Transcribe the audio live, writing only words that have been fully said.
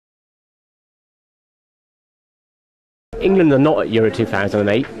England are not at Euro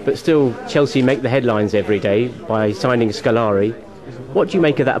 2008, but still Chelsea make the headlines every day by signing Scolari. What do you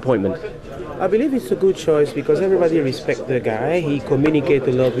make of that appointment? I believe it's a good choice because everybody respects the guy. He communicates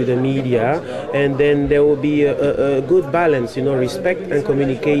a lot with the media, and then there will be a good balance, respect and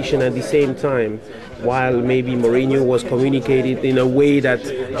communication at the same time. While maybe Mourinho was communicated in a way that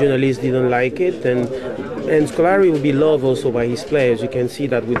journalists didn't like it, and Scolari will be loved also by his players. You can see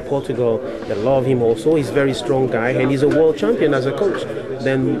that with Portugal, they love him also. He's a very strong guy, and he's a world champion as a coach.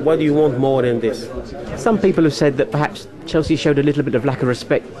 Then what do you want more than this? Some people have said that perhaps Chelsea showed a little bit of lack of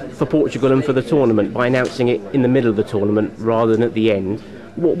respect for Portugal and for the tournament by announcing it in the middle of the tournament rather than at the end.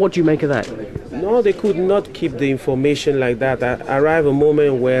 What do you make of that? No, they could not keep the information like that. Arrive a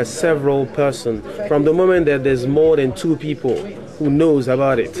moment where several persons, from the moment that there's more than two people who knows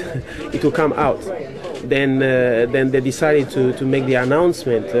about it, it will come out. Then they decided to make the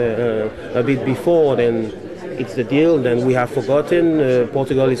announcement a bit before. Then it's the deal. Then we have forgotten.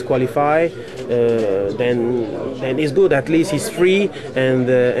 Portugal is qualified. Then it's good. At least he's free, and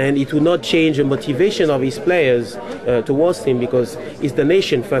it will not change the motivation of his players towards him, because it's the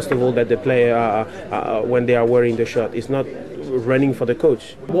nation first of all that the player are when they are wearing the shirt. It's not running for the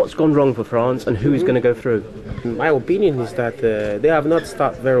coach. What's gone wrong for France, and who is going to go through? My opinion is that they have not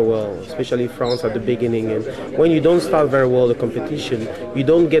started very well, especially France at the beginning. And when you don't start very well the competition, you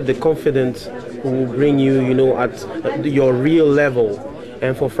don't get the confidence who will bring you, at your real level.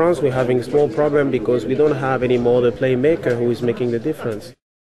 And for France, we're having a small problem because we don't have anymore the playmaker who is making the difference.